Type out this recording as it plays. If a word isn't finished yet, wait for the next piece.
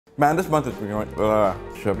Man, this month has been going,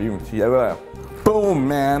 boom,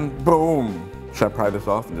 man, boom. Should I pry this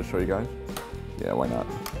off and just show you guys? Yeah, why not?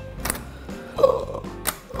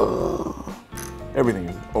 Everything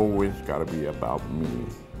has always gotta be about me.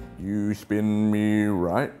 You spin me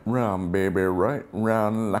right round, baby, right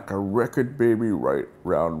round, like a record, baby, right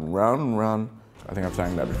round, round, round. I think I've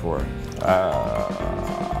sang that before.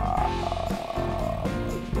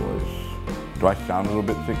 Do I sound a little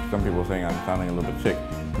bit sick? Some people are saying I'm sounding a little bit sick.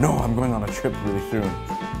 No, I'm going on a trip really soon.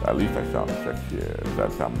 At least I sound sexier. Does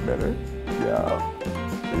that sound better? Yeah.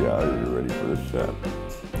 Yeah, are you ready for this set?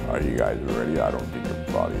 Are you guys ready? I don't think your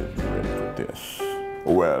body is ready for this.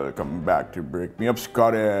 Welcome back to Break Me Up,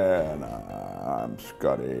 Scottie. And I'm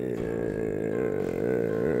Scottie.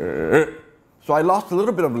 So I lost a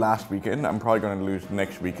little bit of last weekend. I'm probably going to lose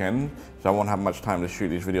next weekend. So I won't have much time to shoot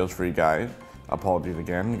these videos for you guys. Apologies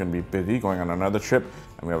again. I'm going to be busy going on another trip.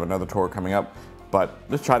 And we have another tour coming up. But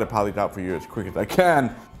let's try to pile these out for you as quick as I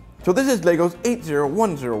can. So this is LEGO's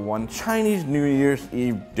 80101 Chinese New Year's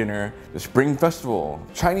Eve Dinner, the Spring Festival,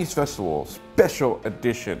 Chinese Festival Special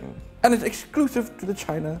Edition. And it's exclusive to the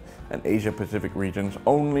China and Asia Pacific regions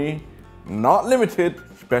only, not limited,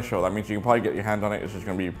 special. That means you can probably get your hands on it. It's just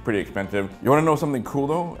gonna be pretty expensive. You wanna know something cool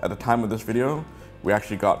though? At the time of this video, we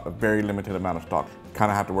actually got a very limited amount of stock. Kind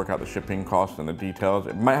of have to work out the shipping costs and the details.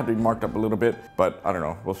 It might have to be marked up a little bit, but I don't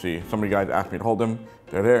know, we'll see. Some of you guys asked me to hold them.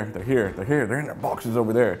 They're there, they're here, they're here. They're in their boxes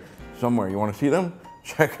over there somewhere. You wanna see them?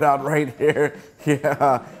 Check it out right here.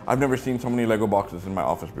 Yeah, I've never seen so many Lego boxes in my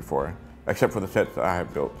office before, except for the sets that I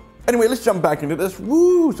have built. Anyway, let's jump back into this.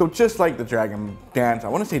 Woo! So just like the Dragon Dance, I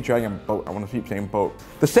want to say Dragon Boat, I want to keep saying boat.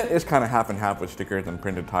 The set is kind of half and half with stickers and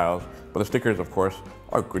printed tiles, but the stickers, of course,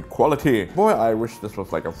 are good quality. Boy, I wish this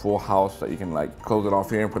was like a full house that you can like close it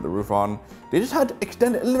off here and put the roof on. They just had to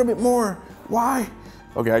extend it a little bit more. Why?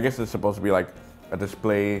 Okay, I guess it's supposed to be like a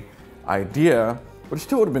display idea, but it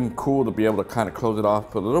still would have been cool to be able to kind of close it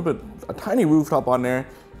off, put a tiny rooftop on there.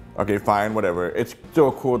 Okay, fine, whatever. It's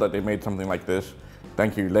still cool that they made something like this.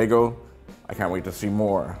 Thank you, Lego. I can't wait to see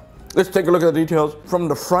more. Let's take a look at the details from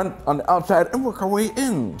the front on the outside and work our way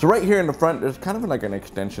in. So right here in the front, there's kind of like an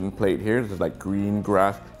extension plate here. There's like green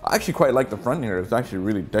grass. I actually quite like the front here. It's actually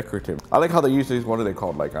really decorative. I like how they use these, what are they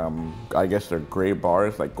called? Like, I guess they're gray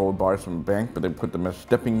bars, like gold bars from a bank, but they put them as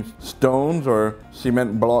stepping stones or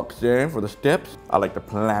cement blocks there for the steps. I like the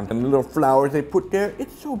plant and the little flowers they put there.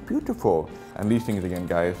 It's so beautiful. And these things again,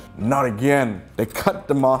 guys, not again. They cut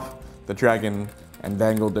them off the dragon and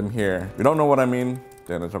dangled them here. If you don't know what I mean,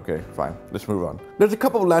 then it's okay, fine. Let's move on. There's a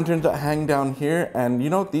couple of lanterns that hang down here, and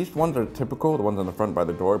you know, these ones are typical, the ones on the front by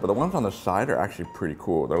the door, but the ones on the side are actually pretty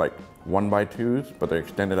cool. They're like 1x2s, but they're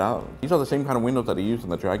extended out. These are the same kind of windows that they use in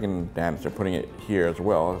the Dragon Dance. They're putting it here as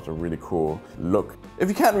well. It's a really cool look. If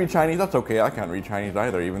you can't read Chinese, that's okay. I can't read Chinese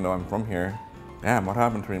either, even though I'm from here. Damn, what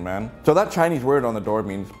happened to me, man? So that Chinese word on the door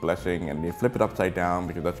means blessing, and they flip it upside down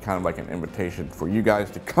because that's kind of like an invitation for you guys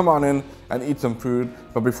to come on in and eat some food.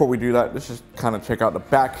 But before we do that, let's just kind of check out the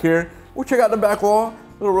back here. We'll check out the back wall,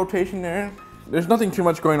 little rotation there. There's nothing too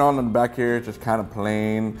much going on in the back here, it's just kind of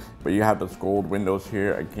plain, but you have those gold windows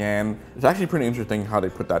here again. It's actually pretty interesting how they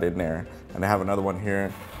put that in there. And they have another one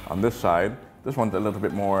here on this side. This one's a little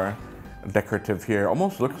bit more decorative here,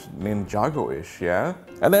 almost looks Ninjago-ish, yeah?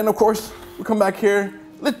 And then of course, we come back here,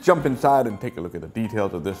 let's jump inside and take a look at the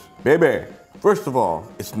details of this baby. First of all,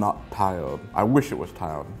 it's not tiled. I wish it was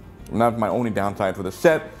tiled. And that's my only downside for the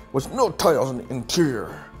set, was no tiles in the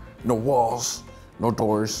interior. No walls, no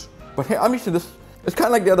doors. But hey, I'm used to this. It's kind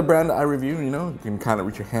of like the other brand that I review, you know? You can kind of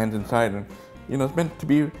reach your hands inside and, you know, it's meant to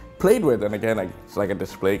be played with. And again, it's like a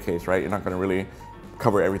display case, right? You're not gonna really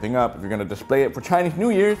cover everything up. If you're gonna display it for Chinese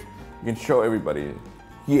New Year's, you can show everybody,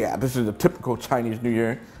 yeah, this is a typical Chinese New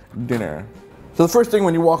Year dinner. So the first thing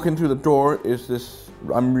when you walk into the door is this,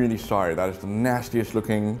 I'm really sorry, that is the nastiest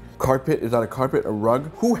looking carpet. Is that a carpet, a rug?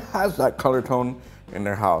 Who has that color tone in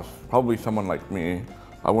their house? Probably someone like me.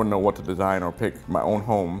 I wouldn't know what to design or pick my own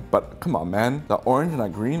home, but come on, man. That orange and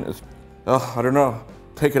that green is, I don't know.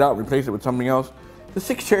 Take it out, replace it with something else. The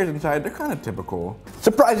 6 chairs inside, they're kind of typical.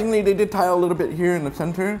 Surprisingly, they did tile a little bit here in the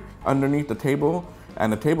center, underneath the table.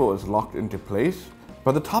 And the table is locked into place,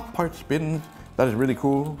 but the top part spins. That is really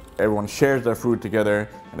cool. Everyone shares their food together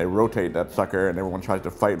and they rotate that sucker and everyone tries to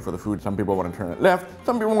fight for the food. Some people want to turn it left,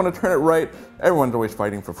 some people want to turn it right. Everyone's always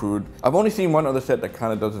fighting for food. I've only seen one other set that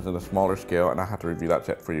kind of does this in a smaller scale, and I have to review that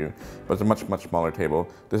set for you. But it's a much, much smaller table.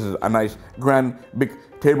 This is a nice, grand, big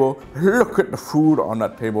table. Look at the food on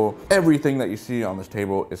that table. Everything that you see on this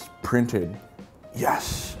table is printed.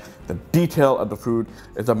 Yes. The detail of the food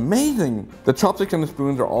is amazing. The chopsticks and the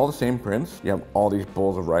spoons are all the same prints. You have all these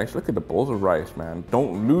bowls of rice. Look at the bowls of rice, man.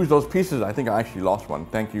 Don't lose those pieces. I think I actually lost one.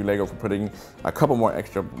 Thank you, Lego, for putting a couple more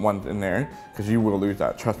extra ones in there, because you will lose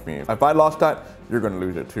that, trust me. If I lost that, you're gonna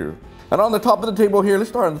lose it too. And on the top of the table here, let's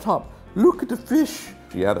start on the top. Look at the fish.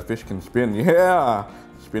 Yeah, the fish can spin, yeah.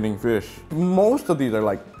 Spinning fish. Most of these are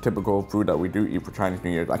like typical food that we do eat for Chinese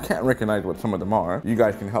New Year's. I can't recognize what some of them are. You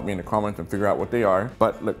guys can help me in the comments and figure out what they are.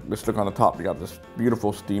 But look, let's look on the top. You got this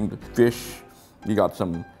beautiful steamed fish. You got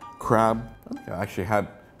some crab. I think I actually had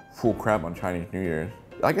full crab on Chinese New Year's.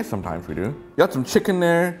 I guess sometimes we do. You got some chicken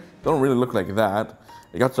there. They don't really look like that.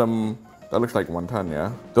 You got some, that looks like wonton,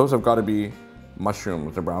 yeah. Those have got to be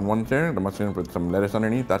mushrooms, the brown ones there. The mushrooms with some lettuce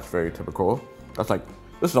underneath. That's very typical. That's like,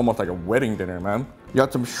 this is almost like a wedding dinner, man. You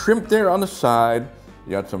got some shrimp there on the side.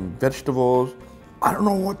 You got some vegetables. I don't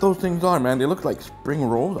know what those things are, man. They look like spring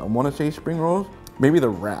rolls. I want to say spring rolls. Maybe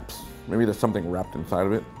they're wraps. Maybe there's something wrapped inside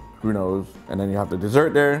of it. Who knows? And then you have the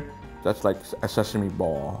dessert there. That's like a sesame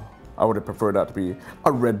ball. I would have preferred that to be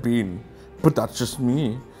a red bean, but that's just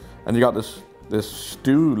me. And you got this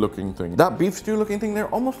stew looking thing. That beef stew looking thing there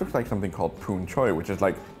almost looks like something called poon choy, which is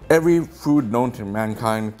like every food known to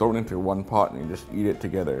mankind thrown into one pot and you just eat it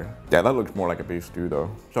together. Yeah, that looks more like a beef stew though.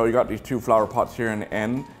 So you got these 2 flower pots here in the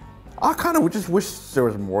end. I kind of just wish there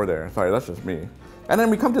was more there. Sorry, that's just me. And then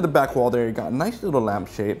we come to the back wall there. You got a nice little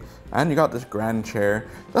lampshade and you got this grand chair.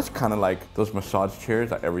 That's kind of like those massage chairs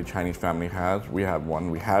that every Chinese family has. We have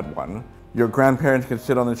one, we had one. Your grandparents can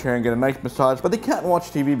sit on the chair and get a nice massage, but they can't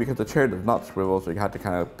watch TV because the chair does not swivel, so you have to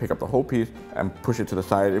kind of pick up the whole piece and push it to the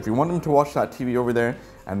side if you want them to watch that TV over there.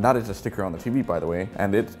 And that is a sticker on the TV, by the way.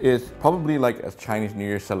 And it is probably like a Chinese New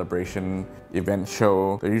Year celebration event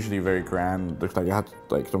show. They're usually very grand. Looks like you have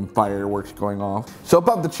like some fireworks going off. So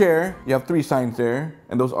above the chair, you have 3 signs there,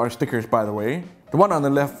 and those are stickers, by the way. The one on the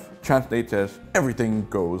left translates says, "Everything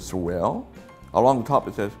goes well." Along the top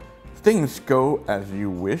it says, "Things go as you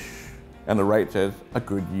wish." And the right says, "A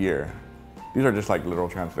good year." These are just like literal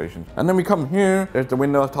translations. And then we come here, there's the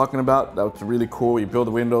window I was talking about. That's really cool. You build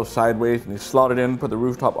the window sideways and you slot it in, put the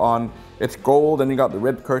rooftop on. It's gold and you got the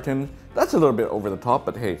red curtains. That's a little bit over the top,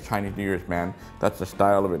 but hey, Chinese New Year's, man. That's the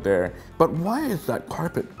style of it there. But why is that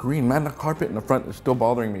carpet green, man? The carpet in the front is still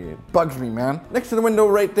bothering me. It bugs me, man. Next to the window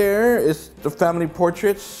right there is the family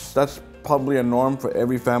portraits. That's probably a norm for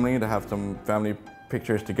every family to have some family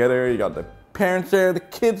pictures together. You got the parents there, the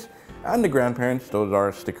kids, and the grandparents. Those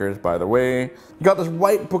are stickers, by the way. You got this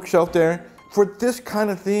white bookshelf there. For this kind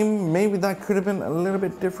of theme, maybe that could have been a little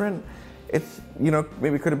bit different. It's, you know,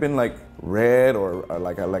 maybe it could have been like red or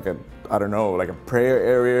like a I don't know, like a prayer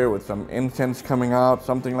area with some incense coming out,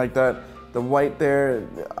 something like that. The white there,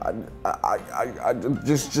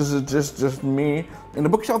 just me. In the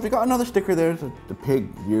bookshelf, you got another sticker there. It's the pig,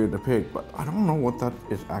 you're the pig. But I don't know what that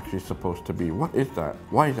is actually supposed to be. What is that?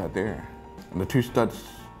 Why is that there? And the 2 studs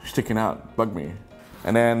sticking out bug me.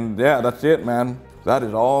 And then yeah, that's it, man. That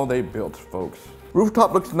is all they built, folks.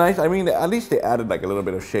 Rooftop looks nice. I mean, at least they added like a little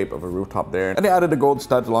bit of shape of a rooftop there, and they added the gold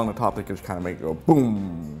studs along the top that just kind of make it go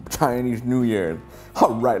boom, Chinese New Year.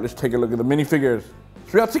 All right, let's take a look at the minifigures.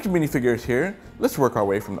 So we got 6 minifigures here. Let's work our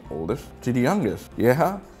way from the oldest to the youngest.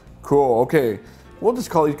 Yeah, cool. Okay, we'll just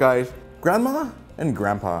call these guys Grandma and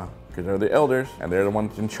Grandpa because they're the elders and they're the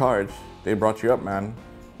ones in charge. They brought you up, man.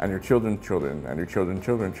 And your children's children, and your children's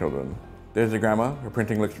children. There's the grandma. Her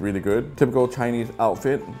printing looks really good. Typical Chinese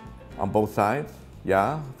outfit on both sides.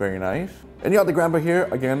 Yeah, very nice. And you got the grandpa here.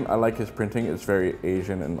 Again, I like his printing. It's very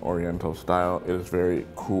Asian and Oriental style. It is very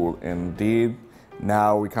cool indeed.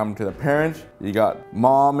 Now we come to the parents. You got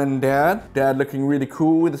mom and dad. Dad looking really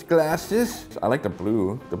cool with his glasses. I like the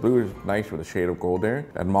blue. The blue is nice with a shade of gold there.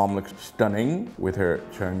 And mom looks stunning with her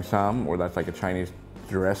cheongsam, or that's like a Chinese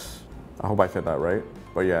dress. I hope I said that right.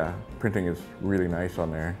 But yeah, printing is really nice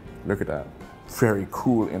on there. Look at that. Very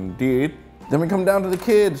cool indeed. Then we come down to the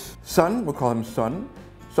kids. Son, we'll call him Son.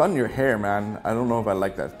 Son, your hair, man. I don't know if I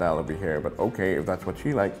like that style of your hair, but okay, if that's what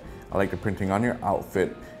you like. I like the printing on your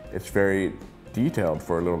outfit. It's very detailed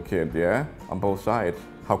for a little kid, yeah? On both sides.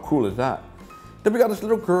 How cool is that? Then we got this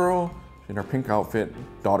little girl in her pink outfit.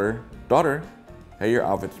 Daughter, hey, your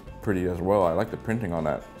outfit's pretty as well. I like the printing on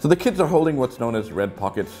that. So the kids are holding what's known as red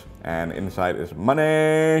pockets, and inside is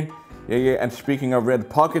money. Yeah, and speaking of red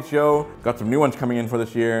pockets, yo, got some new ones coming in for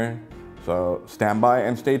this year. So stand by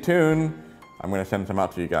and stay tuned. I'm gonna send some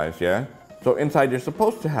out to you guys, yeah? So inside you're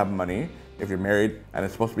supposed to have money if you're married, and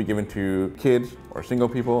it's supposed to be given to kids or single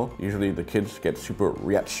people. Usually the kids get super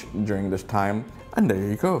rich during this time. And there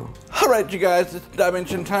you go. All right, you guys, it's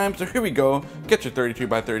dimension time, so here we go. Get your 32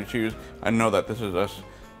 by 32s. I know that this is a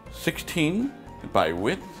 16 by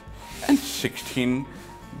width. and 16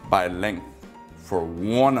 by length for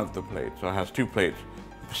one of the plates. So it has 2 plates.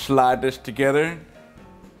 Slide this together.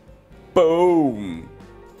 Boom!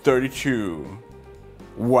 32.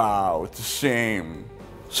 Wow, it's the same.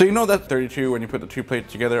 So you know that's 32 when you put the 2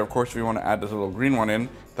 plates together. Of course, if you want to add this little green one in,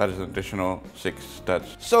 that is an additional 6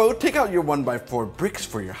 studs. So take out your 1x4 bricks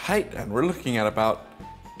for your height, and we're looking at about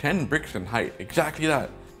 10 bricks in height. Exactly that.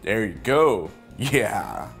 There you go.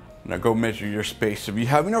 Yeah. Now go measure your space if you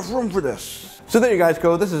have enough room for this. So there you guys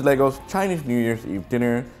go. This is LEGO's Chinese New Year's Eve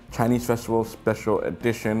Dinner, Chinese Festival Special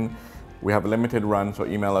Edition. We have a limited run, so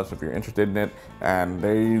email us if you're interested in it. And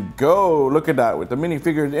there you go. Look at that with the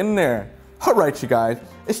minifigures in there. All right, you guys,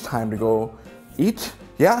 it's time to go eat.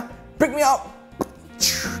 Yeah? Pick me up.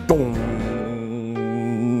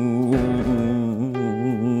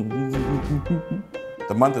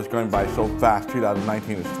 The month is going by so fast.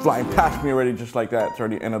 2019 is flying past me already just like that. It's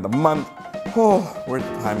already the end of the month. Oh, where's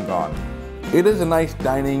the time gone? It is a nice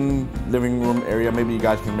dining, living room area. Maybe you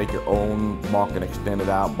guys can make your own mock and extend it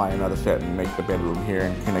out, buy another set and make the bedroom here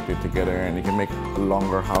and connect it together, and you can make a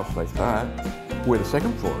longer house like that with a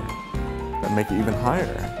second floor and make it even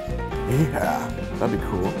higher. Yeah, that'd be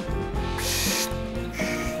cool.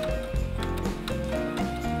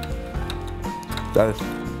 That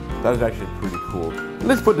is actually pretty cool.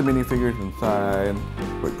 Let's put the minifigures inside,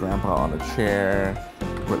 put Grandpa on a chair,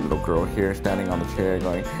 put little girl here standing on the chair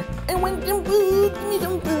going, I want some food, give me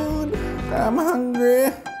some food, I'm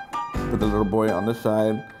hungry. Put the little boy on this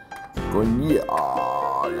side, going, yeah.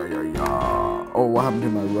 Oh, what happened to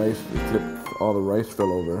my rice? It flipped, all the rice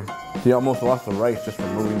fell over. He almost lost the rice just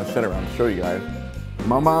from moving the set around to show you guys.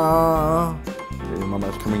 Mama! Okay,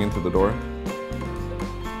 Mama's coming into the door.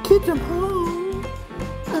 Kids, I'm home.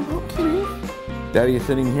 I'm home, kitties. Daddy is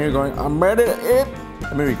sitting here going, I'm ready to eat.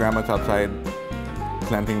 And maybe Grandma's outside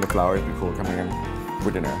planting the flowers before coming in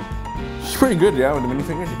for dinner. It's pretty good, yeah, with the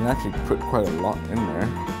minifigures. You can actually put quite a lot in there.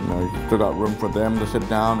 You know, you still got room for them to sit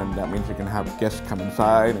down, and that means you can have guests come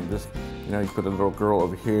inside and just, you know, you put a little girl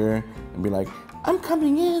over here and be like, I'm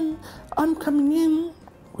coming in, I'm coming in.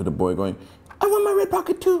 With the boy going, I want my red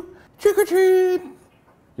pocket too, trick or treat.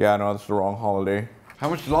 Yeah, no, that's the wrong holiday. How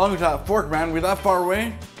much long is that fork, man? We're that far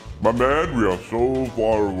away? My man, we are so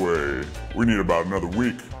far away. We need about another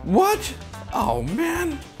week. What? Oh man.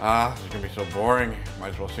 This is gonna be so boring. Might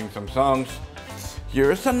as well sing some songs.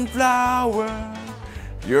 You're a sunflower.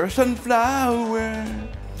 You're a sunflower.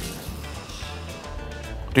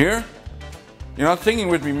 Dear? You're not singing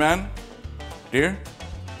with me, man. Dear?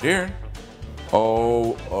 Dear?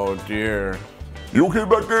 Oh dear. You okay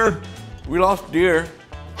back there? We lost Dear.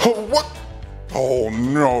 Oh, what? Oh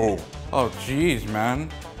no. Oh jeez,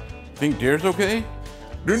 man. Think Dear's okay?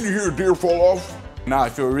 Didn't you hear a deer fall off? Nah, I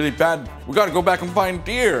feel really bad. We gotta go back and find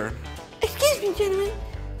Dear. Excuse me, gentlemen.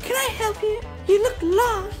 Can I help you? You look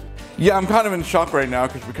lost. Yeah, I'm kind of in shock right now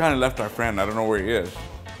because we kind of left our friend. I don't know where he is.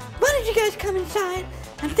 Why don't you guys come inside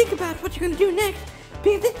and think about what you're gonna do next?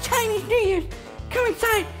 Because it's Chinese New Year's. Come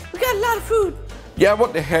inside. We got a lot of food. Yeah,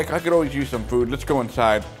 what the heck? I could always use some food. Let's go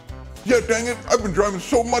inside. Yeah, dang it. I've been driving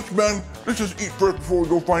so much, man. Let's just eat first before we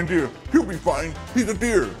go find Deer. He'll be fine. He's a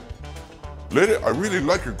deer. Lady, I really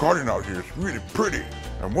like your garden out here. It's really pretty.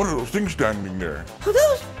 And what are those things standing there? Oh,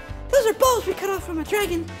 those are balls we cut off from a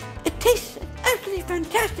dragon. It tastes absolutely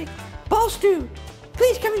fantastic. Ball stew.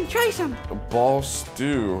 Please come and try some. A ball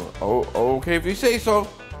stew. Oh, okay, if you say so.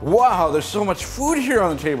 Wow, there's so much food here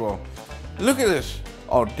on the table. Look at this.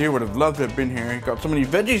 Oh, Dear would have loved to have been here. Got so many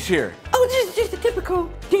veggies here. Oh, this is just a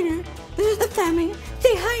typical dinner. This is the family.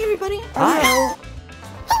 Say hi, everybody. Hi.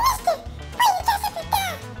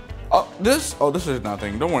 Oh, this is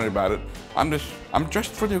nothing. Don't worry about it. I'm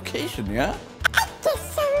dressed for the occasion, yeah?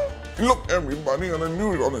 Look, everybody on the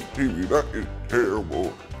news on the TV. That is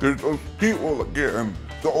terrible. There's those people again.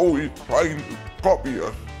 They're always trying to copy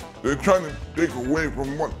us. They're trying to take away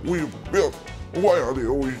from what we've built. Why are they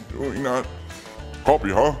always doing that? Copy,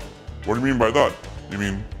 huh? What do you mean by that? You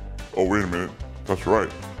mean, oh, wait a minute. That's right.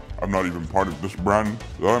 I'm not even part of this brand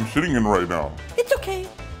that I'm sitting in right now. It's okay.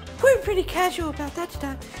 We're pretty casual about that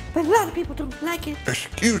stuff, but a lot of people don't like it.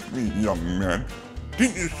 Excuse me, young man.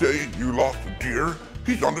 Didn't you say you lost a deer?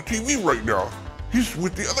 He's on the TV right now. He's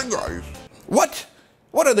with the other guys. What?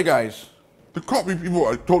 What other guys? The copy people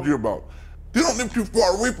I told you about. They don't live too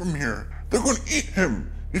far away from here. They're going to eat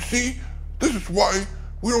him. You see, this is why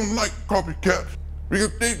we don't like copycats.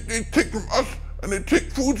 Because they take from us, and they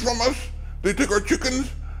take food from us. They take our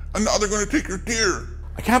chickens, and now they're going to take your deer.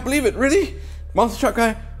 I can't believe it, really? Monster Truck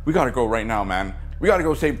Guy, we gotta go right now, man. We gotta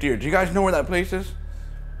go save Deer. Do you guys know where that place is?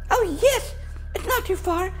 Oh, yes. It's not too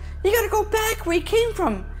far. You gotta go back where you came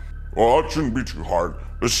from. Well, that shouldn't be too hard.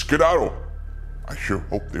 Let's skedaddle. I sure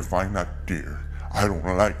hope they find that deer. I don't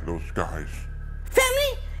like those guys.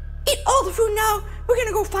 Family, eat all the food now. We're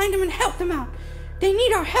gonna go find them and help them out. They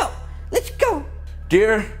need our help. Let's go.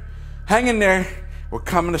 Deer, hang in there. We're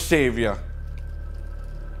coming to save you.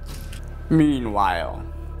 Meanwhile.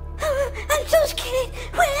 I'm so scared.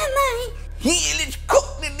 Where am I? Here, let's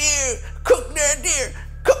cook the deer. Cook that deer.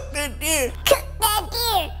 Cook that deer. Cook that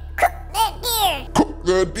deer. Cook that deer. Cook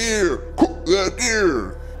that deer! Cook that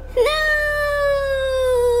deer! No!